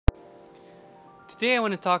Today I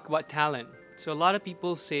want to talk about talent. So a lot of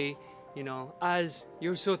people say, Az,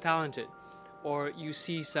 you're so talented. Or you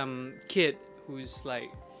see some kid who's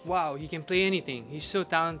like, wow, he can play anything. He's so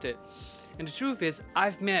talented. And the truth is,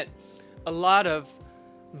 I've met a lot of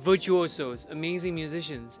virtuosos, amazing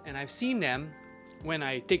musicians, and I've seen them when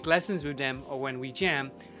I take lessons with them or when we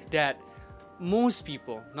jam that most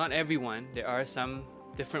people, not everyone, there are some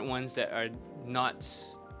different ones that are not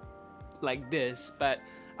like this, but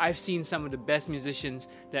I've seen some of the best musicians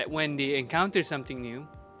that when they encounter something new,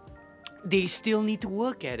 they still need to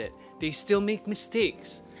work at it. They still make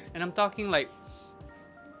mistakes. And I'm talking like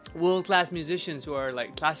world-class musicians who are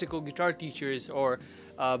like classical guitar teachers or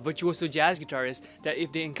virtuoso jazz guitarists, that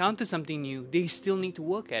if they encounter something new, they still need to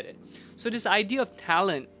work at it. So this idea of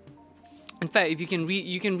talent, in fact, if you can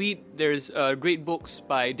read, there's great books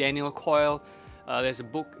by Daniel Coyle. There's a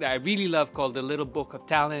book that I really love called The Little Book of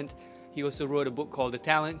Talent. He also wrote a book called The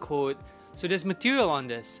Talent Code. So there's material on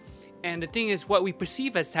this. And the thing is, what we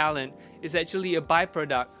perceive as talent is actually a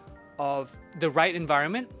byproduct of the right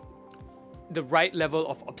environment, the right level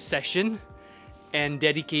of obsession and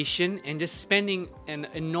dedication, and just spending an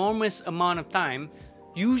enormous amount of time,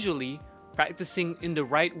 usually practicing in the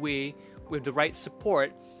right way with the right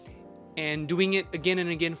support, and doing it again and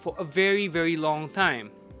again for a very, very long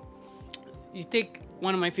time. You take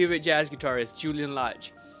one of my favorite jazz guitarists, Julian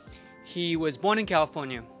Lage. He was born in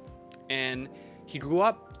California, and he grew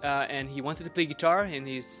up and he wanted to play guitar, and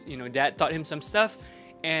his dad taught him some stuff,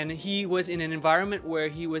 and he was in an environment where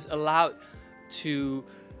he was allowed to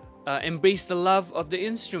embrace the love of the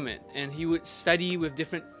instrument, and he would study with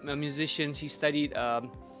different musicians. He studied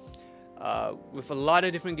with a lot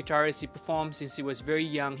of different guitarists. He performed since he was very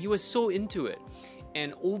young. He was so into it,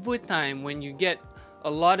 and over time, when you get a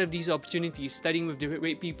lot of these opportunities, studying with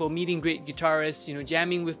great people, meeting great guitarists,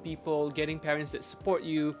 jamming with people, getting parents that support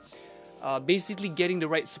you, basically getting the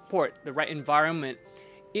right support, the right environment,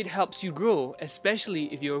 it helps you grow,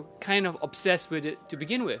 especially if you're kind of obsessed with it to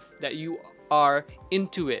begin with, that you are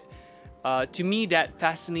into it. To me, that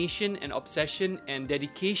fascination and obsession and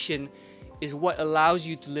dedication is what allows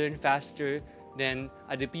you to learn faster than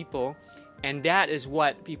other people, and that is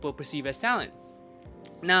what people perceive as talent.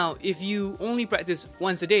 Now, if you only practice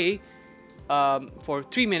once a day for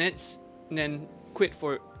 3 minutes and then quit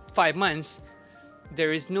for 5 months,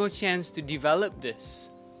 there is no chance to develop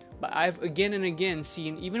this. But I've again and again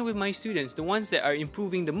seen, even with my students, the ones that are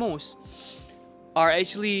improving the most are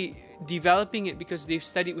actually developing it because they've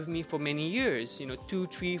studied with me for many years, 2,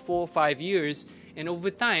 3, 4, 5 years, and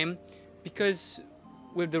over time, because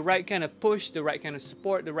with the right kind of push, the right kind of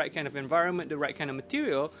support, the right kind of environment, the right kind of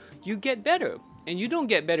material, you get better. And you don't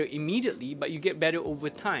get better immediately, but you get better over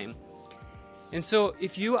time. And so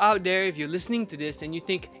if you're out there, if you're listening to this and you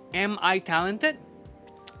think, am I talented?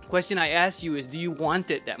 Question I ask you is, do you want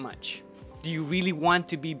it that much? Do you really want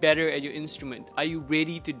to be better at your instrument? Are you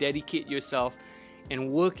ready to dedicate yourself and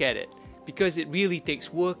work at it? Because it really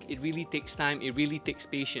takes work, it really takes time, it really takes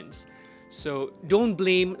patience. So don't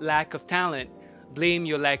blame lack of talent, blame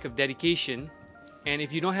your lack of dedication. And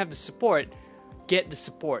if you don't have the support, get the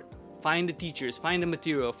support. Find the teachers, find the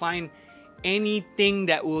material, find anything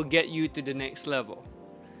that will get you to the next level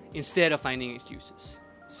instead of finding excuses.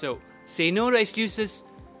 So say no to excuses,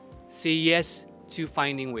 say yes to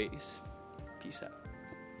finding ways. Peace out.